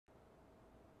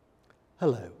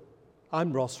Hello,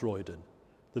 I'm Ross Royden,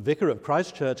 the Vicar of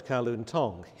Christ Church Kowloon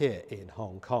Tong here in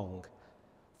Hong Kong.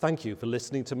 Thank you for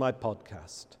listening to my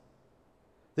podcast.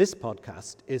 This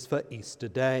podcast is for Easter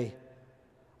Day.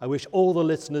 I wish all the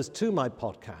listeners to my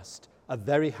podcast a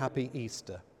very happy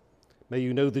Easter. May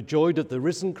you know the joy that the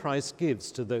risen Christ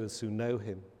gives to those who know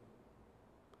him.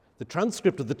 The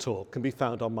transcript of the talk can be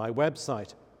found on my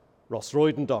website,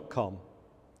 rossroyden.com.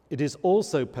 It is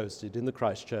also posted in the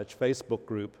Christ Church Facebook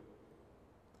group.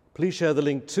 Please share the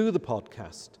link to the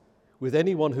podcast with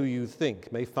anyone who you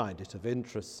think may find it of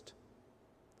interest.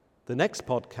 The next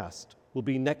podcast will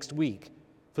be next week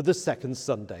for the second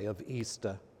Sunday of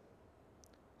Easter.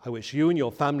 I wish you and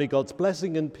your family God's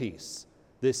blessing and peace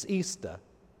this Easter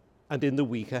and in the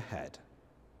week ahead.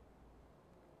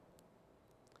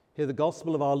 Hear the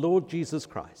gospel of our Lord Jesus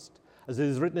Christ, as it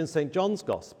is written in St. John's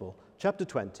Gospel, chapter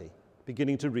 20,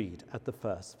 beginning to read at the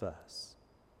first verse.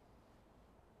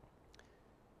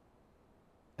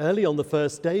 Early on the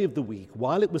first day of the week,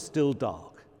 while it was still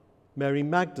dark, Mary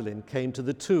Magdalene came to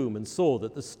the tomb and saw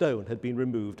that the stone had been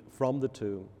removed from the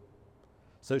tomb.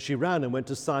 So she ran and went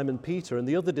to Simon Peter and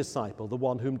the other disciple, the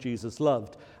one whom Jesus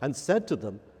loved, and said to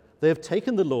them, "They have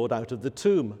taken the Lord out of the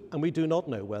tomb, and we do not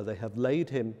know where they have laid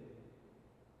him."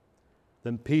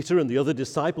 Then Peter and the other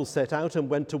disciple set out and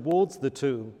went towards the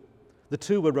tomb. The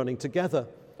two were running together,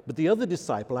 but the other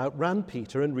disciple outran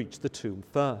Peter and reached the tomb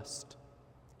first.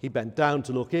 He bent down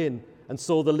to look in and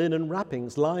saw the linen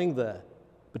wrappings lying there,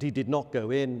 but he did not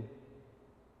go in.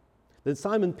 Then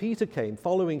Simon Peter came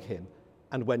following him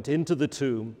and went into the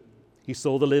tomb. He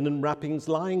saw the linen wrappings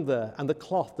lying there and the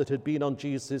cloth that had been on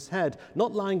Jesus' head,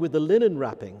 not lying with the linen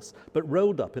wrappings, but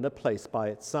rolled up in a place by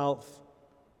itself.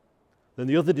 Then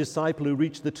the other disciple who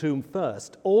reached the tomb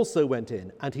first also went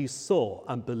in, and he saw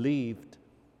and believed.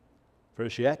 For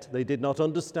as yet they did not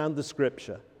understand the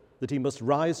scripture, that he must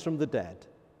rise from the dead.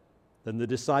 Then the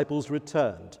disciples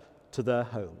returned to their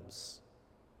homes.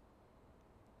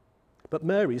 But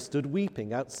Mary stood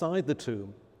weeping outside the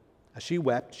tomb. As she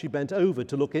wept, she bent over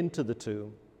to look into the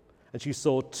tomb, and she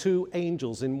saw two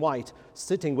angels in white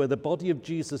sitting where the body of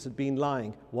Jesus had been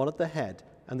lying, one at the head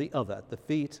and the other at the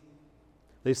feet.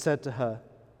 They said to her,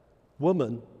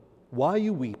 "Woman, why are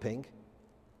you weeping?"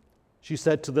 She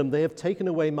said to them, "They have taken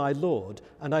away my Lord,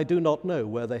 and I do not know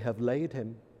where they have laid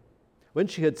him." When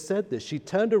she had said this, she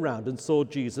turned around and saw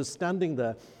Jesus standing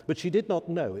there, but she did not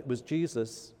know it was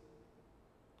Jesus.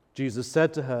 Jesus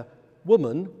said to her,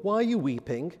 "Woman, why are you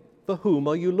weeping? For whom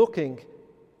are you looking?"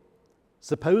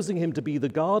 Supposing him to be the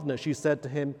gardener, she said to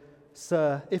him,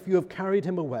 "Sir, if you have carried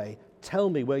him away, tell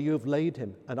me where you have laid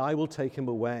him, and I will take him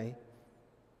away."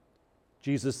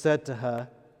 Jesus said to her,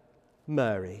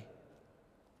 "Mary."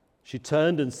 She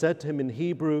turned and said to him in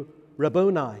Hebrew,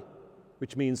 "Rabboni,"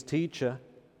 which means teacher.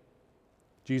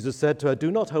 Jesus said to her, "Do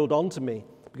not hold on to me,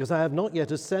 because I have not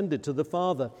yet ascended to the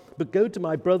Father, but go to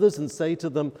my brothers and say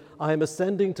to them, I am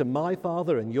ascending to my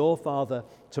Father and your Father,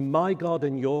 to my God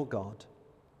and your God."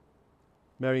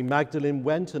 Mary Magdalene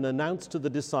went and announced to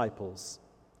the disciples,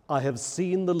 "I have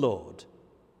seen the Lord,"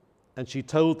 and she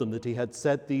told them that he had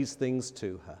said these things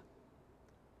to her.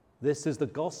 This is the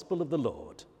gospel of the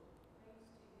Lord.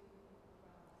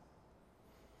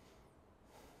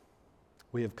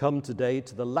 We have come today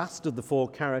to the last of the four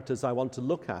characters I want to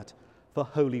look at for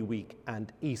Holy Week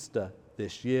and Easter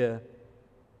this year.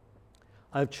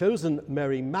 I have chosen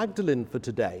Mary Magdalene for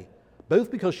today, both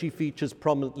because she features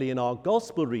prominently in our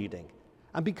gospel reading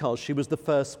and because she was the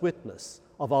first witness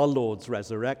of our Lord's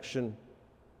resurrection.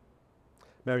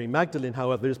 Mary Magdalene,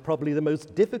 however, is probably the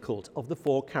most difficult of the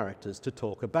four characters to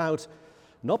talk about,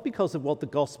 not because of what the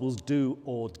Gospels do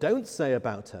or don't say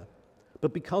about her,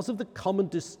 but because of the common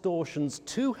distortions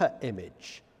to her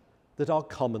image that are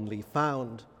commonly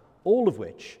found, all of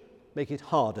which make it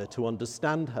harder to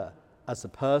understand her as a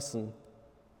person.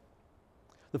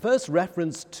 The first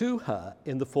reference to her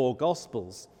in the four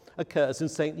Gospels occurs in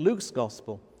St. Luke's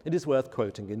Gospel. It is worth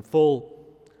quoting in full.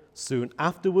 "Soon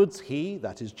afterwards, he,"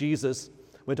 that is Jesus,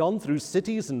 "went on through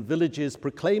cities and villages,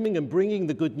 proclaiming and bringing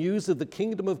the good news of the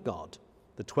kingdom of God.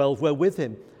 The 12 were with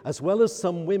him, as well as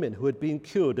some women who had been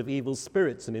cured of evil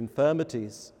spirits and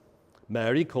infirmities.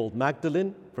 Mary, called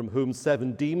Magdalene, from whom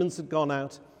 7 demons had gone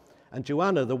out, and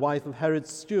Joanna, the wife of Herod's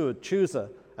steward,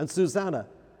 Chuza, and Susanna,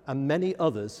 and many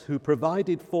others who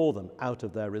provided for them out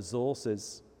of their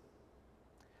resources."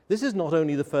 This is not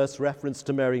only the first reference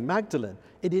to Mary Magdalene,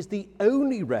 it is the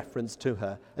only reference to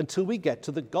her until we get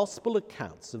to the gospel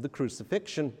accounts of the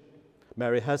crucifixion.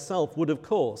 Mary herself would, of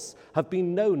course, have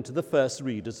been known to the first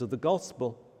readers of the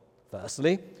gospel.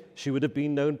 Firstly, she would have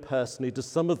been known personally to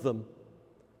some of them.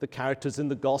 The characters in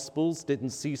the Gospels didn't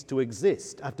cease to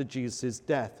exist after Jesus'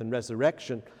 death and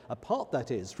resurrection, apart, that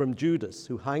is, from Judas,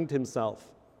 who hanged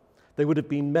himself. They would have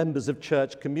been members of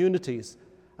church communities,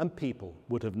 and people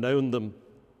would have known them.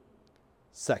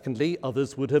 Secondly,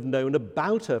 others would have known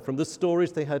about her from the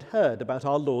stories they had heard about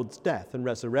our Lord's death and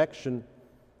resurrection.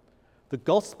 The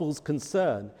Gospel's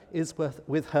concern is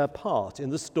with her part in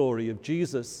the story of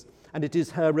Jesus, and it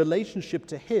is her relationship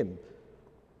to him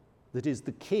that is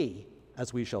the key,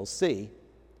 as we shall see,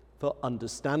 for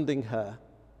understanding her.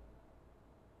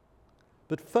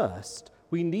 But first,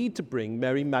 we need to bring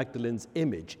Mary Magdalene's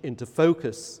image into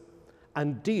focus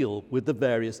and deal with the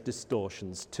various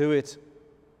distortions to it.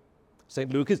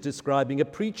 St. Luke is describing a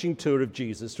preaching tour of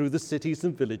Jesus through the cities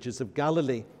and villages of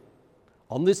Galilee.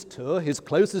 On this tour, his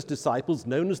closest disciples,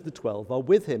 known as the 12, are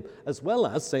with him, as well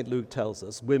as, St. Luke tells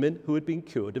us, women who had been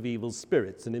cured of evil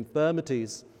spirits and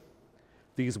infirmities.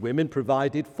 These women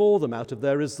provided for them out of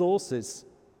their resources.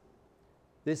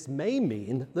 This may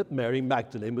mean that Mary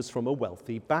Magdalene was from a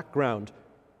wealthy background.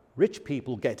 Rich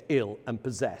people get ill and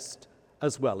possessed,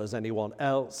 as well as anyone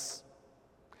else.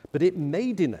 But it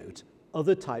may denote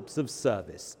other types of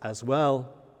service as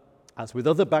well. As with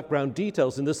other background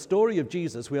details in the story of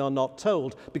Jesus, we are not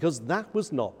told, because that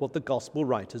was not what the gospel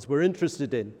writers were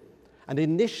interested in. And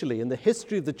initially, in the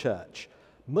history of the church,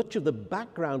 much of the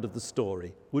background of the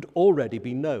story would already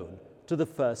be known to the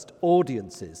first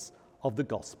audiences of the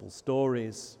gospel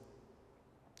stories.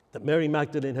 That Mary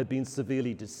Magdalene had been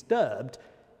severely disturbed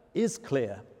is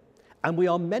clear, and we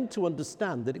are meant to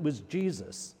understand that it was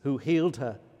Jesus who healed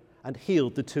her and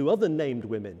healed the two other named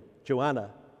women, Joanna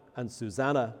and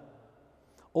Susanna.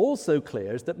 Also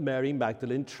clear is that Mary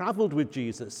Magdalene traveled with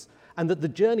Jesus and that the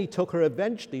journey took her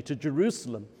eventually to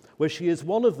Jerusalem, where she is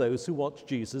one of those who watched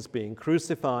Jesus being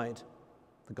crucified.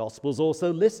 The Gospels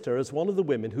also list her as one of the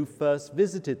women who first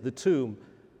visited the tomb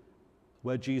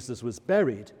where Jesus was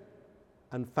buried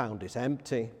and found it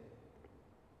empty.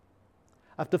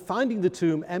 After finding the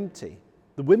tomb empty,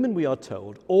 the women, we are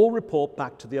told, all report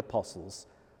back to the apostles,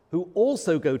 who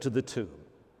also go to the tomb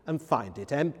and find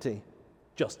it empty,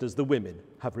 just as the women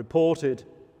have reported.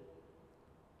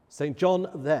 St. John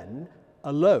then,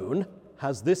 alone,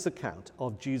 has this account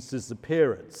of Jesus'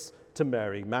 appearance to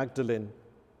Mary Magdalene.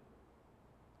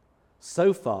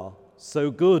 So far,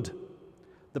 so good.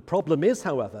 The problem is,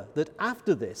 however, that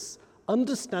after this,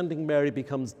 understanding Mary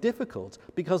becomes difficult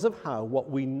because of how what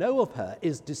we know of her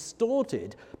is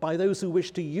distorted by those who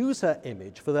wish to use her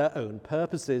image for their own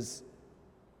purposes.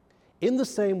 In the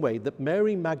same way that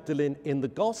Mary Magdalene in the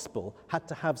Gospel had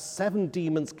to have 7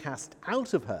 demons cast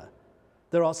out of her,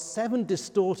 there are 7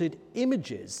 distorted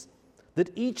images that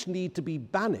each need to be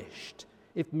banished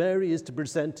if Mary is to be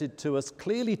presented to us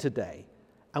clearly today,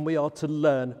 and we are to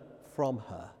learn from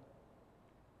her.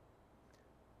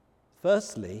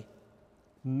 Firstly,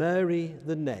 Mary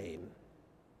the name.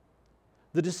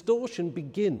 The distortion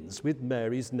begins with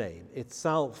Mary's name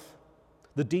itself.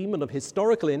 The demon of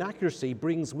historical inaccuracy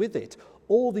brings with it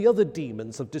all the other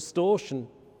demons of distortion,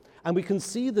 and we can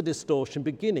see the distortion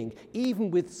beginning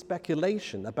even with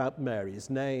speculation about Mary's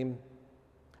name.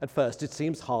 At first it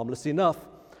seems harmless enough,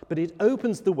 but it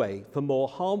opens the way for more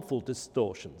harmful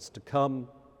distortions to come.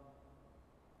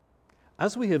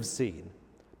 As we have seen,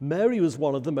 Mary was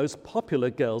one of the most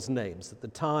popular girls' names at the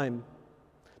time.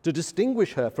 To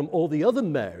distinguish her from all the other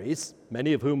Marys,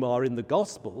 many of whom are in the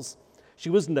Gospels, she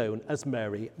was known as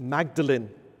Mary Magdalene.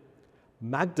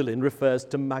 Magdalene refers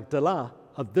to Magdala,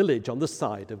 a village on the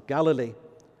side of Galilee.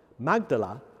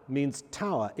 Magdala means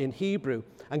tower in Hebrew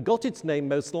and got its name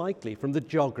most likely from the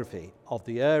geography of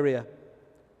the area.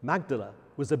 Magdala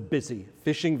was a busy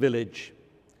fishing village.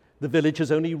 The village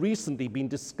has only recently been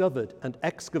discovered and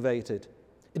excavated.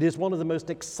 It is one of the most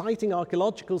exciting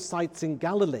archaeological sites in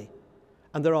Galilee,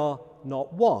 and there are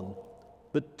not one,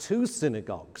 but 2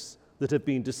 synagogues that have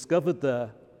been discovered there.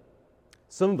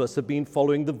 Some of us have been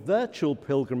following the virtual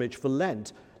pilgrimage for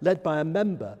Lent, led by a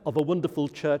member of a wonderful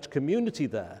church community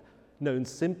there, known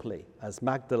simply as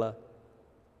Magdala.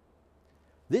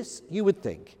 This, you would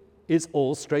think, is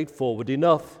all straightforward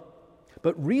enough,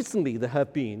 but recently there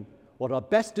have been what are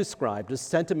best described as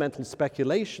sentimental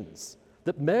speculations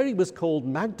that Mary was called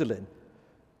Magdalene,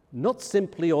 not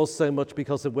simply or so much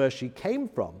because of where she came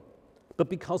from, but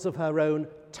because of her own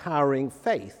towering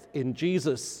faith in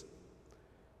Jesus.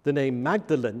 The name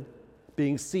Magdalene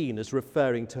being seen as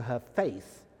referring to her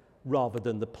faith rather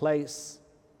than the place.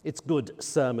 It's good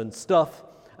sermon stuff,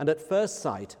 and at first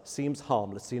sight seems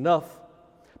harmless enough.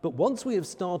 But once we have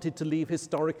started to leave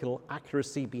historical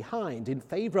accuracy behind in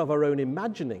favor of our own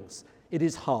imaginings, it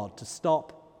is hard to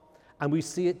stop, and we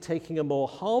see it taking a more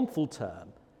harmful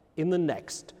turn in the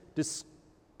next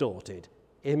distorted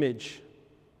image.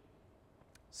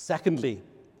 Secondly,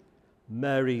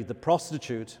 Mary the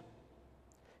prostitute.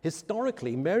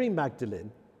 Historically, Mary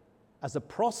Magdalene as a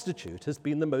prostitute has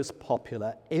been the most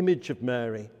popular image of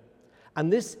Mary,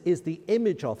 and this is the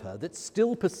image of her that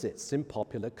still persists in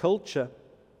popular culture.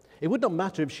 It would not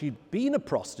matter if she'd been a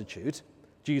prostitute.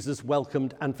 Jesus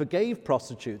welcomed and forgave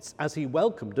prostitutes as he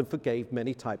welcomed and forgave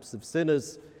many types of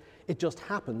sinners. It just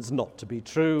happens not to be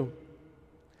true.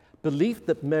 Belief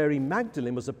that Mary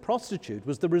Magdalene was a prostitute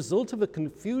was the result of a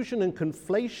confusion and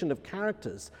conflation of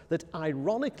characters that,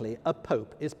 ironically, a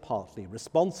pope is partly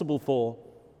responsible for.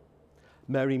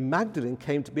 Mary Magdalene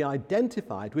came to be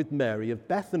identified with Mary of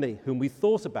Bethany, whom we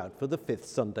thought about for the 5th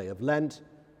Sunday of Lent,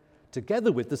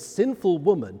 together with the sinful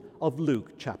woman of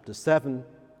Luke chapter 7.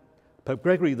 Pope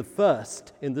Gregory I,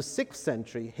 in the 6th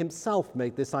century, himself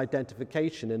made this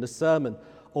identification in a sermon,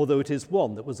 although it is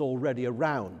one that was already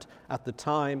around at the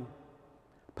time.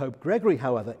 Pope Gregory,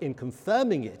 however, in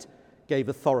confirming it, gave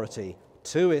authority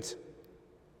to it.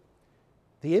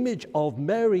 The image of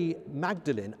Mary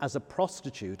Magdalene as a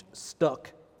prostitute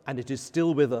stuck, and it is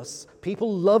still with us.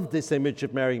 People love this image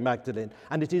of Mary Magdalene,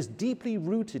 and it is deeply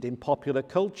rooted in popular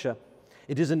culture.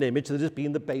 It is an image that has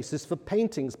been the basis for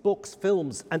paintings, books,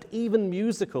 films, and even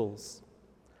musicals.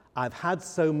 I've had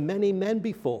so many men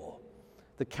before,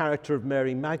 the character of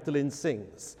Mary Magdalene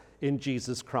sings in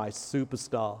Jesus Christ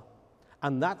Superstar,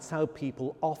 and that's how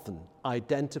people often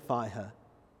identify her.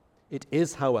 It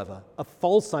is, however, a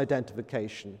false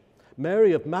identification.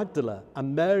 Mary of Magdala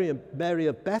and Mary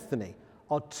of Bethany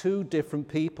are two different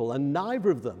people, and neither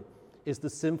of them is the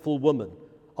sinful woman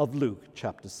of Luke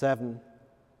chapter 7.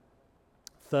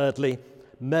 Thirdly,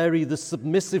 Mary the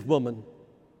submissive woman.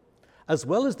 As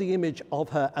well as the image of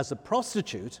her as a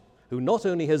prostitute, who not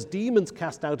only has demons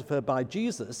cast out of her by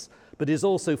Jesus, but is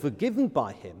also forgiven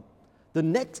by him, the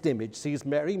next image sees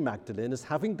Mary Magdalene as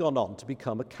having gone on to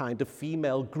become a kind of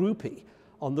female groupie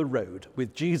on the road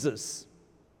with Jesus.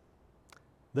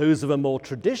 Those of a more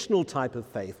traditional type of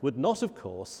faith would not, of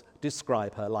course,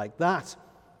 describe her like that.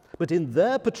 But in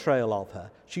their portrayal of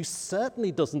her, she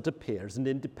certainly doesn't appear as an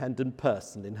independent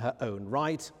person in her own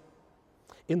right.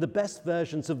 In the best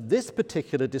versions of this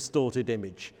particular distorted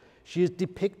image, she is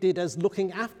depicted as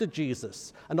looking after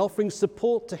Jesus and offering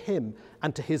support to him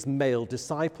and to his male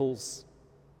disciples.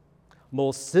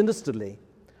 More sinisterly,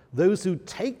 those who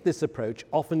take this approach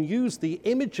often use the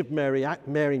image of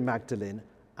Mary Magdalene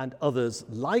and others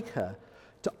like her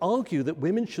to argue that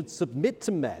women should submit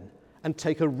to men and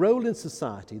take a role in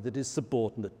society that is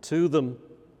subordinate to them.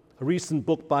 A recent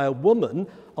book by a woman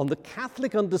on the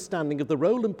Catholic understanding of the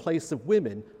role and place of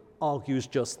women argues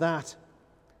just that.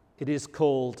 It is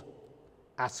called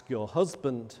Ask Your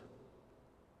Husband.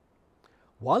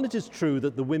 While it is true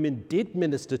that the women did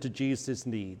minister to Jesus'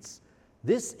 needs,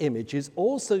 this image is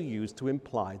also used to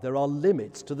imply there are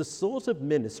limits to the sort of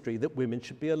ministry that women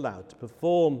should be allowed to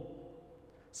perform.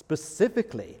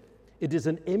 Specifically, it is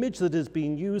an image that has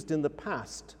been used in the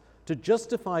past to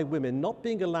justify women not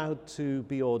being allowed to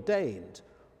be ordained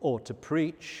or to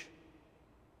preach.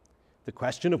 The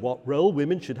question of what role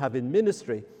women should have in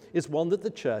ministry is one that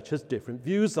the Church has different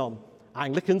views on.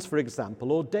 Anglicans, for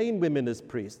example, ordain women as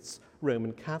priests.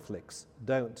 Roman Catholics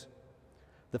don't.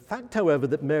 The fact, however,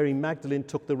 that Mary Magdalene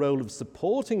took the role of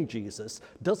supporting Jesus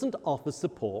doesn't offer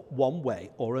support one way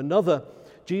or another.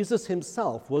 Jesus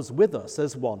himself was with us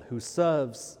as one who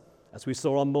serves. As we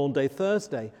saw on Maundy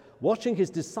Thursday, washing his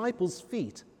disciples'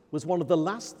 feet was one of the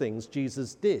last things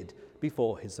Jesus did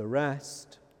before his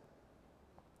arrest.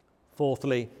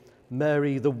 Fourthly,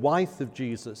 Mary, the wife of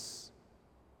Jesus.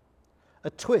 A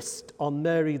twist on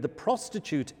Mary the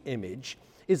prostitute image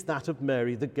is that of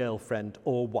Mary the girlfriend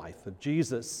or wife of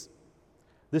Jesus.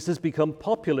 This has become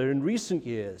popular in recent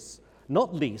years,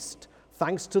 not least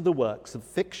thanks to the works of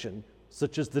fiction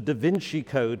such as The Da Vinci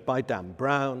Code by Dan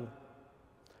Brown.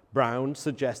 Brown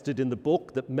suggested in the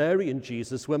book that Mary and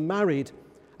Jesus were married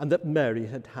and that Mary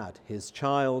had had his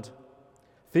child.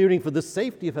 Fearing for the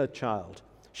safety of her child,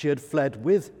 she had fled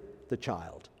with the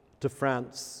child to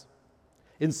France.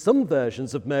 In some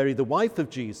versions of Mary, the wife of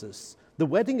Jesus, the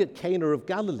wedding at Cana of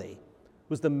Galilee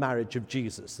was the marriage of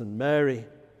Jesus and Mary.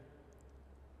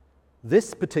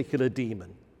 This particular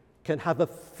demon can have a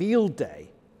field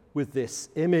day with this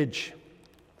image,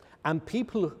 and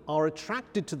people are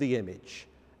attracted to the image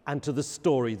and to the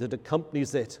story that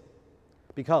accompanies it.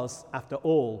 Because, after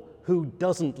all, who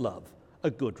doesn't love a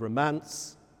good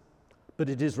romance? But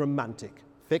it is romantic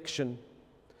fiction.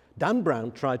 Dan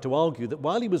Brown tried to argue that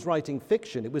while he was writing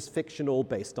fiction, it was fiction all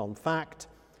based on fact.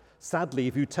 Sadly,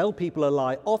 if you tell people a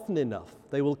lie often enough,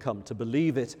 they will come to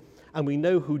believe it. and we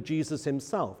know who Jesus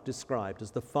himself described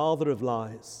as the father of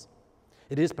lies.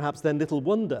 It is perhaps then little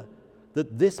wonder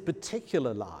that this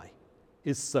particular lie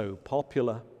is so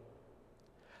popular.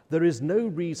 There is no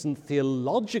reason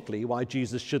theologically why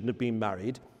Jesus shouldn't have been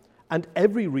married, and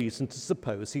every reason to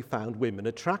suppose he found women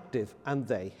attractive, and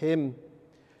they him.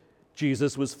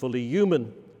 Jesus was fully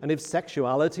human, and if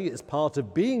sexuality is part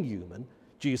of being human,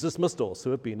 Jesus must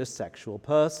also have been a sexual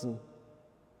person.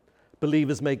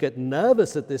 Believers may get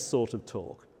nervous at this sort of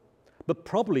talk, but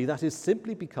probably that is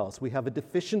simply because we have a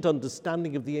deficient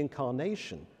understanding of the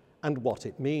incarnation and what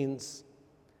it means.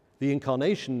 The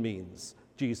incarnation means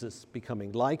Jesus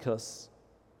becoming like us.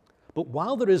 But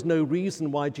while there is no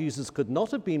reason why Jesus could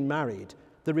not have been married,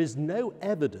 there is no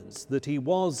evidence that he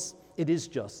was. It is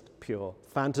just pure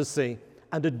fantasy,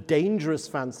 and a dangerous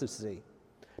fantasy,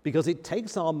 because it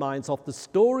takes our minds off the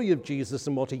story of Jesus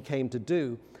and what he came to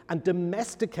do and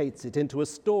domesticates it into a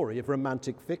story of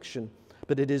romantic fiction.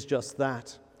 But it is just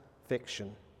that,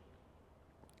 fiction.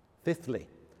 Fifthly,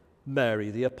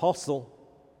 Mary the Apostle.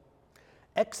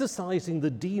 Exorcising the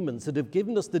demons that have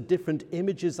given us the different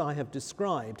images I have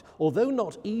described, although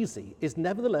not easy, is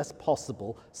nevertheless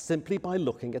possible simply by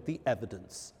looking at the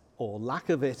evidence or lack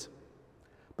of it.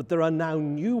 But there are now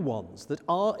new ones that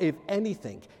are, if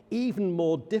anything, even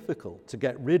more difficult to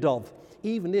get rid of,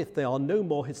 even if they are no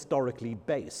more historically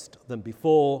based than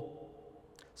before.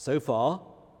 So far,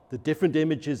 the different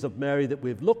images of Mary that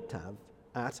we've looked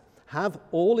at have,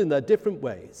 all in their different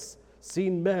ways,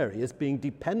 seen Mary as being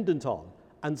dependent on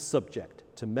and subject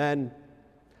to men.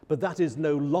 But that is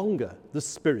no longer the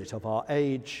spirit of our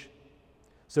age.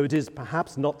 So it is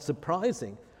perhaps not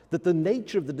surprising that the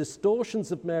nature of the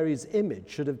distortions of Mary's image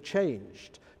should have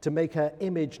changed to make her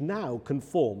image now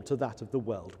conform to that of the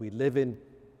world we live in.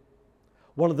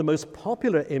 One of the most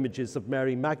popular images of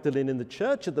Mary Magdalene in the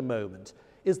church at the moment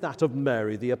is that of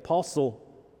Mary the Apostle.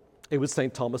 It was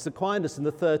St. Thomas Aquinas in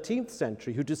the 13th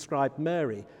century who described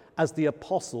Mary as the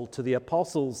apostle to the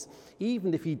apostles,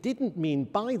 even if he didn't mean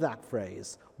by that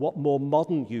phrase what more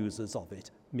modern users of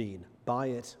it mean by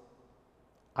it.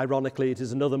 Ironically, it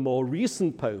is another more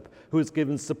recent pope who has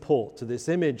given support to this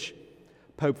image.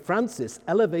 Pope Francis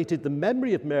elevated the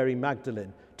memory of Mary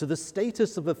Magdalene to the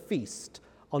status of a feast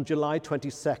on July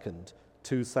 22nd,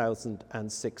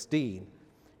 2016,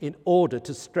 in order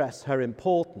to stress her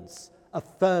importance,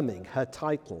 affirming her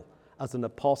title as an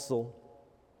apostle.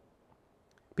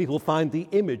 People find the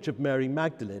image of Mary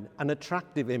Magdalene an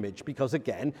attractive image because,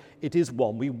 again, it is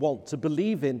one we want to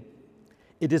believe in.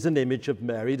 It is an image of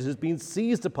Mary that has been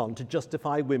seized upon to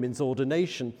justify women's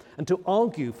ordination and to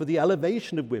argue for the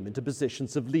elevation of women to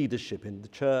positions of leadership in the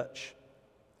church.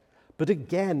 But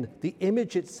again, the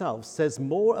image itself says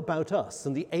more about us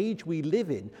and the age we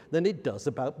live in than it does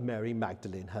about Mary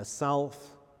Magdalene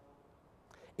herself.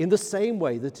 In the same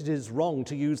way that it is wrong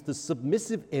to use the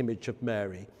submissive image of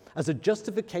Mary as a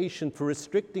justification for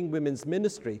restricting women's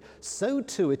ministry, so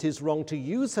too it is wrong to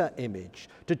use her image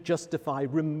to justify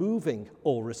removing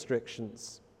all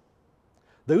restrictions.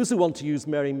 Those who want to use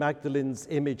Mary Magdalene's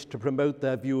image to promote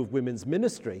their view of women's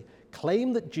ministry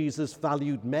claim that Jesus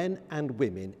valued men and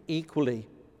women equally,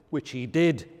 which he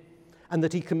did, and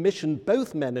that he commissioned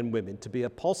both men and women to be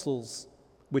apostles,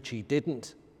 which he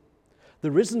didn't.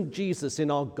 The risen Jesus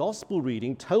in our gospel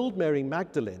reading told Mary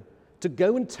Magdalene to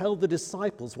go and tell the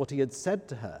disciples what he had said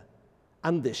to her,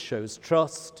 and this shows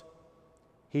trust.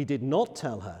 He did not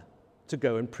tell her to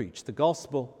go and preach the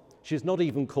gospel. She is not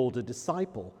even called a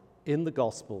disciple in the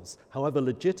Gospels, however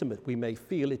legitimate we may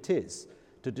feel it is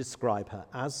to describe her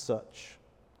as such.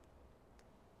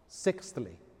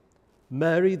 Sixthly,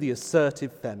 Mary the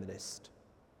assertive feminist.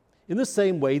 In the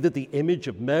same way that the image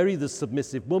of Mary the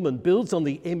submissive woman builds on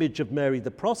the image of Mary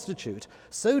the prostitute,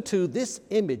 so too this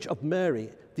image of Mary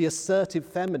the assertive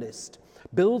feminist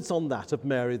builds on that of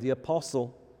Mary the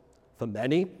Apostle. For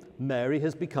many, Mary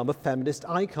has become a feminist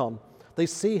icon. They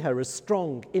see her as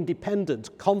strong,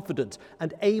 independent, confident,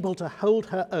 and able to hold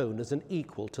her own as an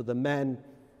equal to the men.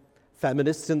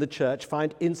 Feminists in the church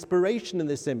find inspiration in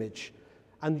this image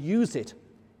and use it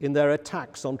in their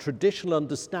attacks on traditional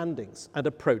understandings and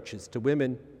approaches to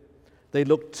women. They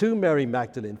look to Mary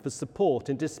Magdalene for support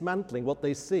in dismantling what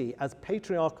they see as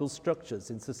patriarchal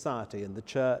structures in society and the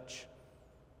church.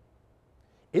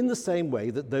 In the same way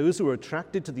that those who are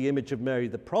attracted to the image of Mary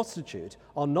the prostitute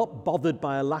are not bothered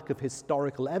by a lack of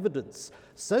historical evidence,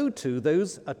 so too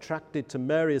those attracted to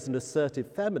Mary as an assertive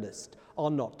feminist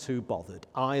are not too bothered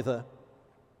either.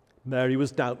 Mary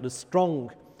was doubtless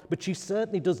strong, but she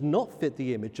certainly does not fit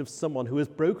the image of someone who has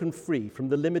broken free from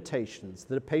the limitations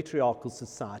that a patriarchal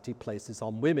society places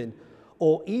on women,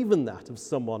 or even that of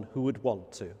someone who would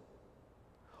want to.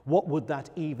 What would that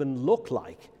even look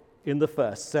like in the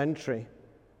first century?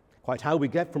 Quite how we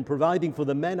get from providing for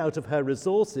the men out of her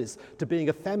resources to being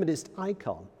a feminist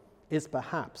icon is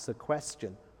perhaps a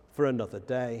question for another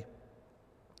day.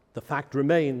 The fact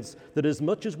remains that as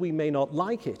much as we may not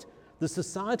like it, the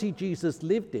society Jesus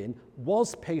lived in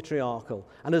was patriarchal,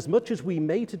 and as much as we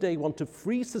may today want to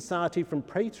free society from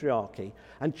patriarchy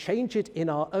and change it in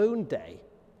our own day,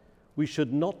 we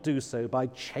should not do so by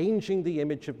changing the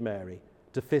image of Mary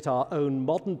to fit our own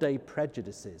modern-day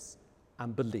prejudices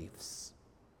and beliefs.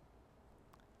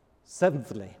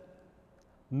 Seventhly,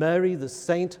 Mary the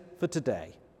saint for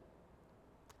today.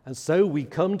 And so we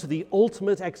come to the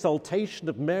ultimate exaltation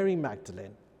of Mary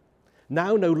Magdalene,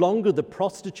 now no longer the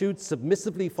prostitute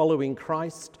submissively following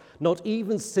Christ, not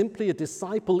even simply a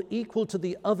disciple equal to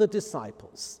the other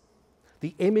disciples.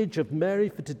 The image of Mary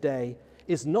for today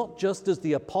is not just as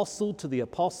the apostle to the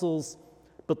apostles,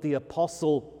 but the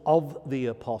apostle of the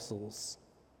apostles.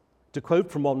 To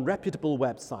quote from one reputable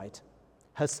website,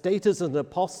 her status as an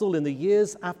apostle in the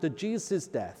years after Jesus'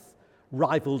 death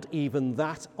rivaled even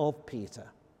that of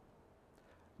Peter.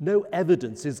 No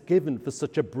evidence is given for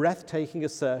such a breathtaking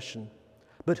assertion,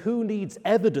 but who needs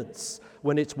evidence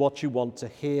when it's what you want to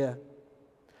hear?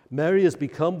 Mary has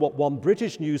become what one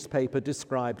British newspaper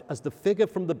described as the figure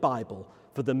from the Bible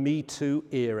for the Me Too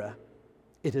era.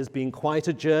 It has been quite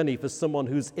a journey for someone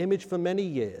whose image for many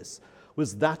years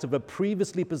was that of a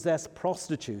previously possessed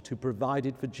prostitute who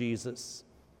provided for Jesus.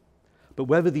 But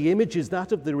whether the image is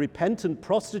that of the repentant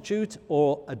prostitute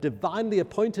or a divinely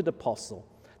appointed apostle,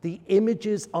 the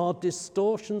images are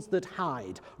distortions that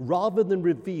hide rather than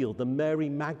reveal the Mary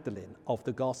Magdalene of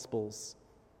the Gospels.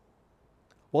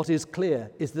 What is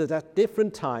clear is that at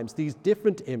different times, these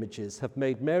different images have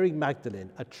made Mary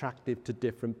Magdalene attractive to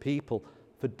different people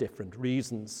for different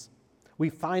reasons. We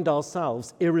find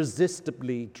ourselves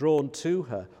irresistibly drawn to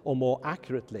her, or more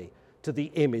accurately, to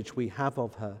the image we have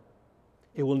of her.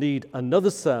 It will need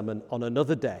another sermon on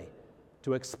another day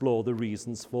to explore the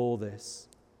reasons for this.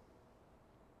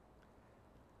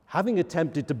 Having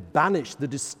attempted to banish the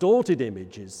distorted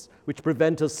images which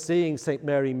prevent us seeing St.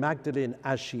 Mary Magdalene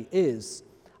as she is,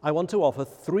 I want to offer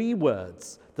 3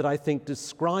 words that I think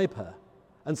describe her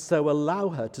and so allow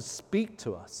her to speak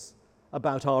to us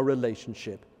about our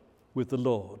relationship with the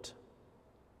Lord.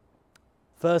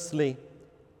 Firstly,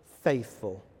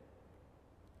 faithful.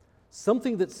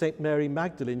 Something that St. Mary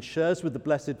Magdalene shares with the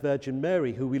Blessed Virgin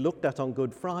Mary, who we looked at on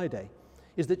Good Friday,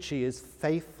 is that she is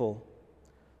faithful.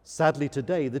 Sadly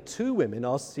today, the 2 women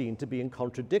are seen to be in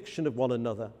contradiction of one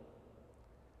another.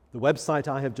 The website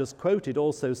I have just quoted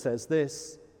also says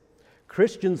this: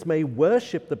 Christians may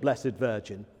worship the Blessed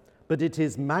Virgin, but it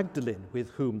is Magdalene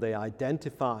with whom they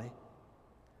identify.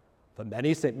 For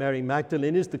many, St. Mary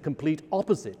Magdalene is the complete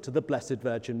opposite to the Blessed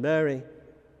Virgin Mary.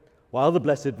 While the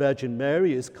Blessed Virgin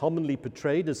Mary is commonly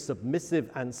portrayed as submissive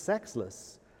and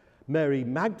sexless, Mary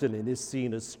Magdalene is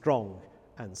seen as strong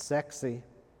and sexy.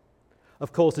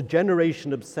 Of course, a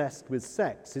generation obsessed with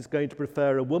sex is going to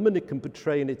prefer a woman it can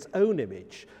portray in its own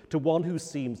image to one who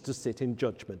seems to sit in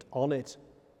judgment on it.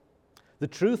 The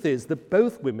truth is that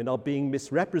both women are being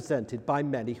misrepresented by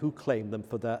many who claim them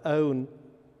for their own.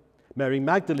 Mary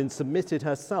Magdalene submitted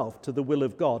herself to the will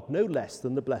of God no less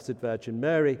than the Blessed Virgin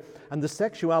Mary, and the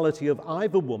sexuality of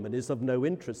either woman is of no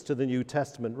interest to the New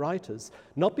Testament writers,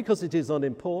 not because it is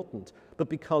unimportant, but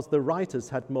because the writers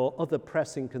had more other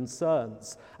pressing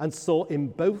concerns and saw in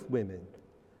both women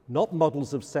not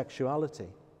models of sexuality,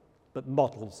 but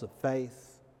models of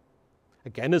faith.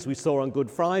 Again, as we saw on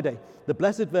Good Friday, the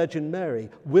Blessed Virgin Mary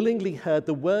willingly heard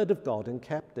the word of God and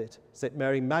kept it. St.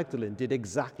 Mary Magdalene did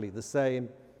exactly the same.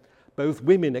 Both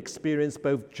women experienced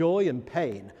both joy and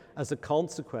pain as a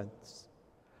consequence.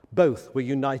 Both were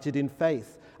united in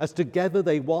faith, as together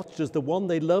they watched as the one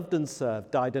they loved and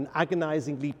served died an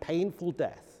agonizingly painful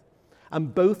death,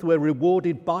 and both were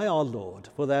rewarded by our Lord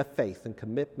for their faith and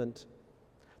commitment.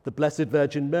 The Blessed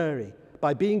Virgin Mary,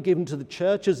 by being given to the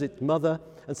Church as its mother,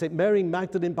 and St. Mary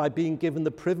Magdalene by being given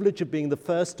the privilege of being the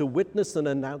first to witness and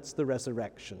announce the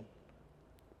resurrection.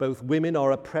 Both women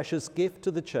are a precious gift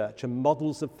to the Church and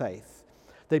models of faith.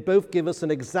 They both give us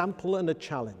an example and a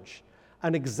challenge,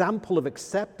 an example of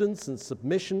acceptance and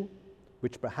submission,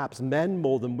 which perhaps men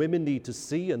more than women need to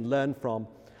see and learn from,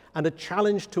 and a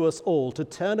challenge to us all to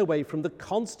turn away from the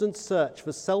constant search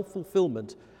for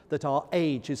self-fulfillment that our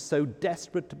age is so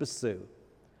desperate to pursue,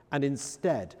 and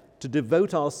instead to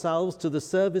devote ourselves to the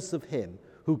service of Him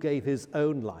who gave His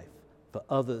own life for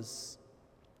others.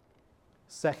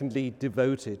 Secondly,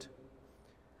 devoted.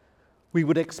 We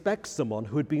would expect someone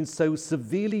who had been so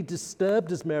severely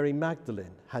disturbed as Mary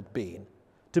Magdalene had been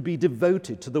to be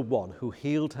devoted to the one who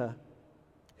healed her.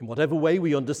 In whatever way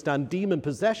we understand demon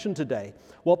possession today,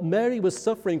 what Mary was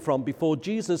suffering from before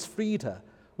Jesus freed her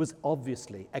was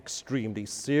obviously extremely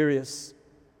serious.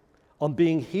 On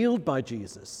being healed by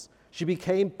Jesus, she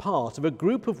became part of a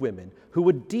group of women who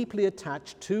were deeply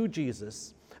attached to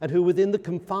Jesus and who, within the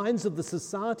confines of the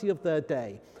society of their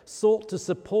day, sought to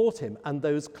support him and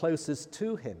those closest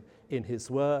to him in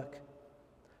his work.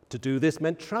 To do this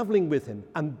meant traveling with him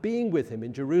and being with him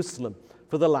in Jerusalem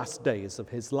for the last days of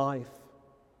his life.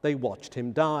 They watched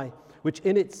him die, which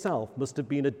in itself must have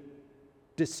been a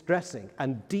distressing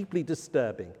and deeply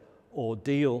disturbing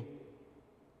ordeal.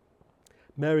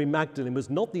 Mary Magdalene was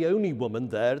not the only woman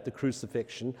there at the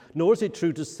crucifixion, nor is it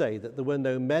true to say that there were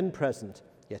no men present.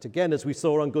 Yet again, as we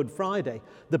saw on Good Friday,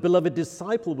 the beloved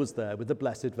disciple was there with the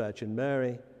Blessed Virgin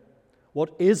Mary.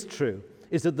 What is true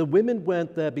is that the women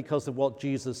weren't there because of what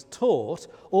Jesus taught,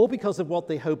 or because of what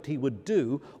they hoped he would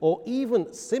do, or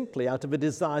even simply out of a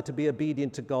desire to be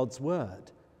obedient to God's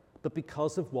word, but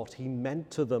because of what he meant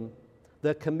to them.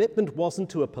 Their commitment wasn't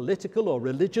to a political or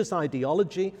religious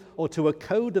ideology or to a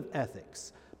code of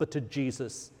ethics, but to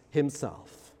Jesus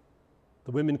himself.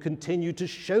 The women continued to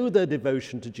show their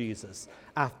devotion to Jesus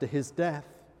after his death.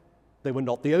 They were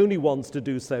not the only ones to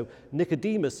do so.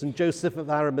 Nicodemus and Joseph of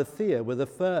Arimathea were the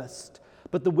first.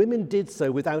 But the women did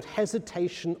so without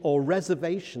hesitation or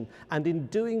reservation, and in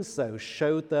doing so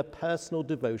showed their personal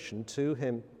devotion to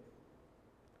him.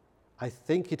 I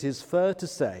think it is fair to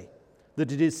say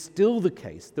that it is still the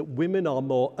case that women are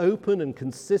more open and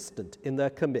consistent in their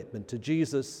commitment to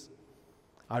Jesus.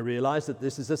 I realize that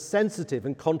this is a sensitive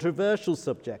and controversial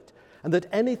subject, and that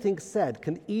anything said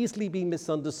can easily be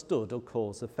misunderstood or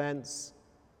cause offense.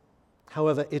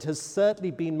 However, it has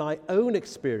certainly been my own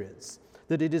experience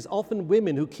that it is often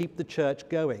women who keep the church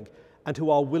going and who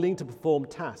are willing to perform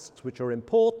tasks which are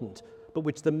important, but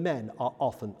which the men are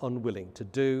often unwilling to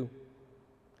do.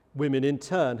 Women, in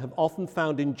turn, have often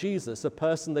found in Jesus a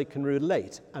person they can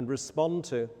relate and respond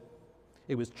to.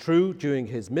 It was true during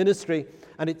his ministry,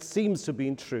 and it seems to have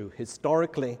been true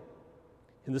historically.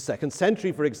 In the 2nd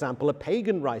century, for example, a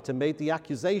pagan writer made the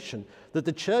accusation that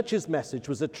the church's message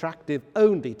was attractive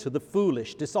only to the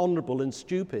foolish, dishonorable, and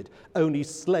stupid, only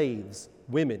slaves,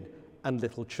 women, and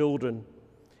little children.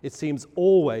 It seems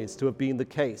always to have been the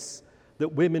case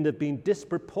that women have been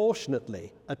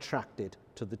disproportionately attracted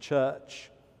to the church.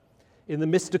 In the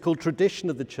mystical tradition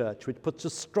of the church, which puts a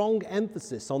strong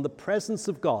emphasis on the presence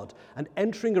of God and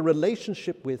entering a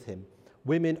relationship with him,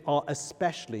 women are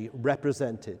especially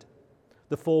represented.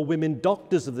 The 4 women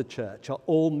doctors of the church are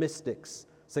all mystics: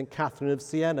 St. Catherine of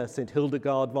Siena, St.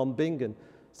 Hildegard von Bingen,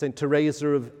 St. Teresa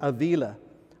of Avila,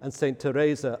 and St.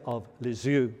 Teresa of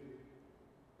Lisieux.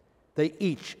 They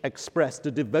each expressed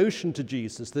a devotion to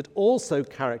Jesus that also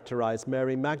characterized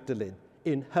Mary Magdalene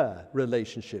in her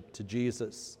relationship to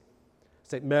Jesus.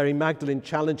 St. Mary Magdalene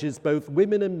challenges both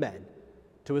women and men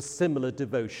to a similar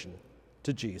devotion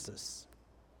to Jesus.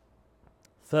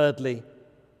 Thirdly,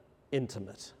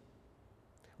 intimate.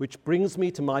 Which brings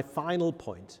me to my final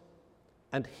point,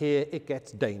 and here it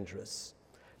gets dangerous.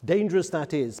 Dangerous,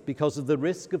 that is, because of the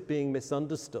risk of being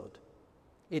misunderstood.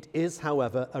 It is,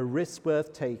 however, a risk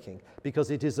worth taking,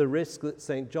 because it is a risk that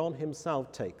St. John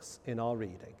himself takes in our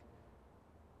reading.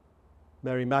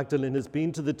 Mary Magdalene has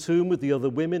been to the tomb with the other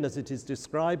women as it is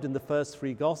described in the first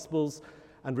 3 Gospels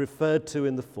and referred to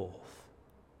in the 4th.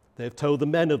 They have told the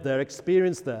men of their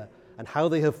experience there and how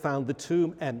they have found the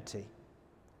tomb empty.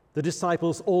 The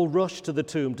disciples all rush to the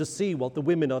tomb to see what the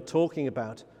women are talking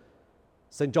about.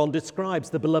 St. John describes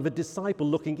the beloved disciple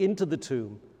looking into the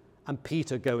tomb and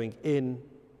Peter going in.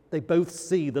 They both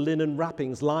see the linen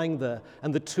wrappings lying there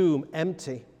and the tomb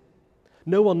empty.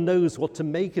 No one knows what to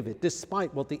make of it,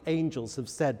 despite what the angels have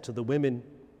said to the women.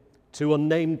 2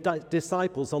 unnamed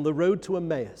disciples on the road to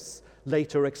Emmaus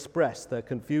later express their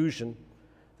confusion.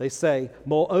 They say,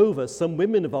 "Moreover, some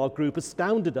women of our group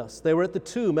astounded us. They were at the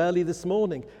tomb early this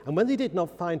morning, and when they did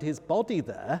not find his body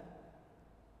there,"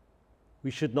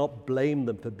 we should not blame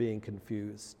them for being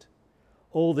confused.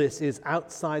 All this is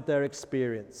outside their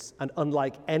experience and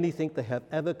unlike anything they have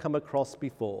ever come across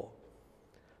before.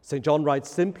 St. John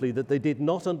writes simply that they did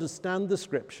not understand the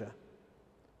scripture.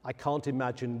 I can't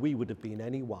imagine we would have been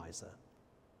any wiser.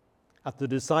 After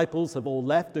the disciples have all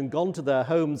left and gone to their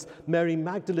homes, Mary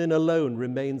Magdalene alone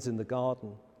remains in the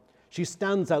garden. She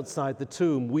stands outside the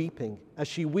tomb weeping. As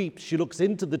she weeps, she looks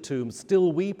into the tomb,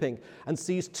 still weeping, and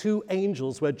sees 2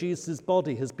 angels where Jesus'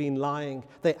 body has been lying.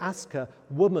 They ask her,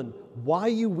 "Woman, why are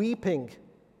you weeping?"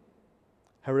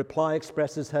 Her reply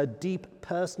expresses her deep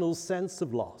personal sense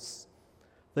of loss.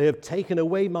 "They have taken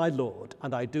away my Lord,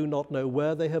 and I do not know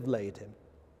where they have laid him."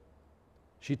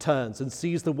 She turns and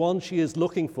sees the one she is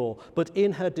looking for, but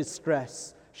in her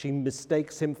distress, she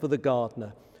mistakes him for the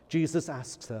gardener. Jesus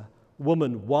asks her,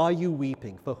 "Woman, why are you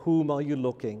weeping? For whom are you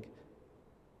looking?"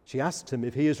 She asks him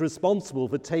if he is responsible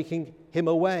for taking him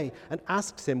away and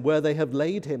asks him where they have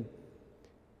laid him.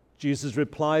 Jesus'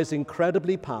 reply is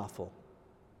incredibly powerful.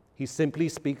 He simply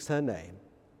speaks her name,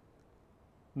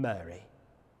 Mary.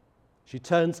 She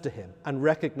turns to him and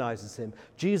recognizes him.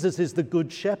 Jesus is the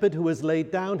good shepherd who has laid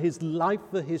down his life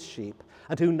for his sheep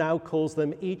and who now calls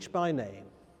them each by name.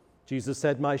 Jesus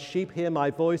said, "My sheep hear my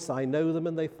voice, I know them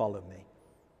and they follow me."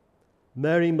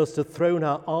 Mary must have thrown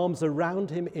her arms around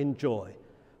him in joy,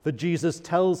 for Jesus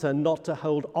tells her not to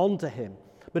hold on to him,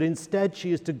 but instead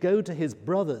she is to go to his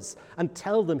brothers and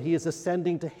tell them he is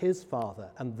ascending to his Father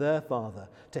and their Father,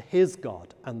 to his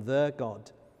God and their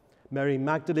God. Mary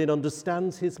Magdalene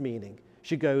understands his meaning.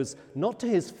 She goes not to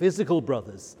his physical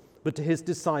brothers, but to his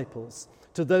disciples,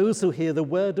 to those who hear the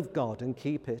word of God and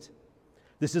keep it.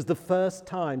 This is the first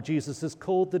time Jesus has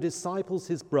called the disciples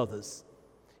his brothers.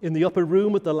 In the upper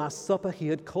room at the Last Supper, he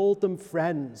had called them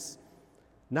friends.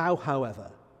 Now,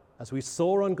 however, as we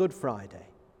saw on Good Friday,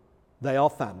 they are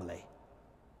family.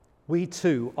 We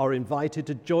too are invited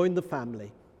to join the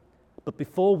family, but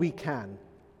before we can,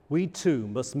 we too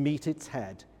must meet its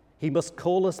head. He must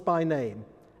call us by name,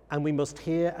 and we must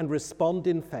hear and respond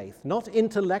in faith, not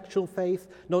intellectual faith,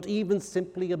 not even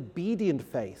simply obedient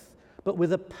faith, but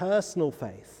with a personal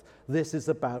faith. This is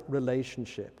about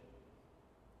relationship.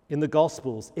 In the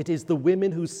Gospels, it is the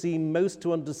women who seem most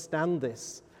to understand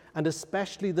this, and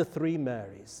especially the three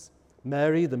Marys: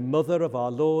 Mary, the mother of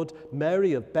our Lord,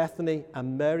 Mary of Bethany,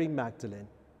 and Mary Magdalene.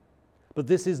 But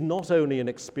this is not only an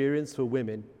experience for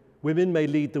women. Women may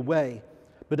lead the way,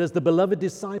 but as the beloved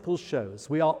disciples shows,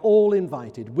 we are all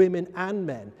invited, women and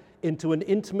men, into an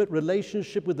intimate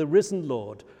relationship with the risen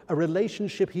Lord, a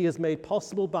relationship he has made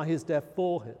possible by his death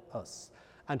for us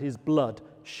and his blood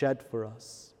shed for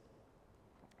us.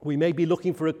 We may be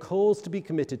looking for a cause to be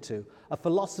committed to, a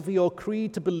philosophy or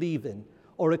creed to believe in,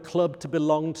 or a club to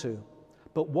belong to,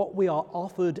 but what we are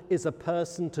offered is a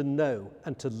person to know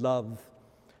and to love.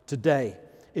 Today,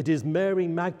 it is Mary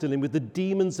Magdalene, with the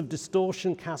demons of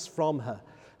distortion cast from her,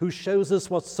 who shows us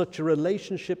what such a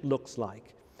relationship looks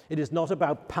like. It is not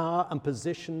about power and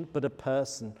position, but a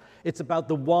person. It's about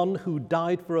the one who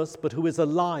died for us, but who is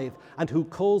alive and who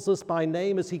calls us by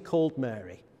name as he called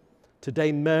Mary.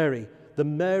 Today, Mary, the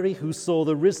Mary who saw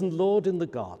the risen Lord in the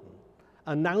garden,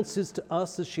 announces to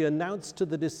us as she announced to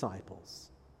the disciples,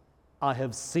 "I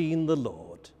have seen the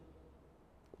Lord."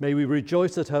 May we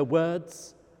rejoice at her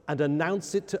words and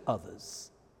announce it to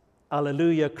others.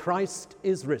 Alleluia, Christ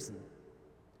is risen.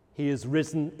 He is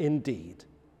risen indeed.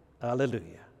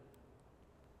 Alleluia.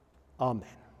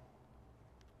 Amen.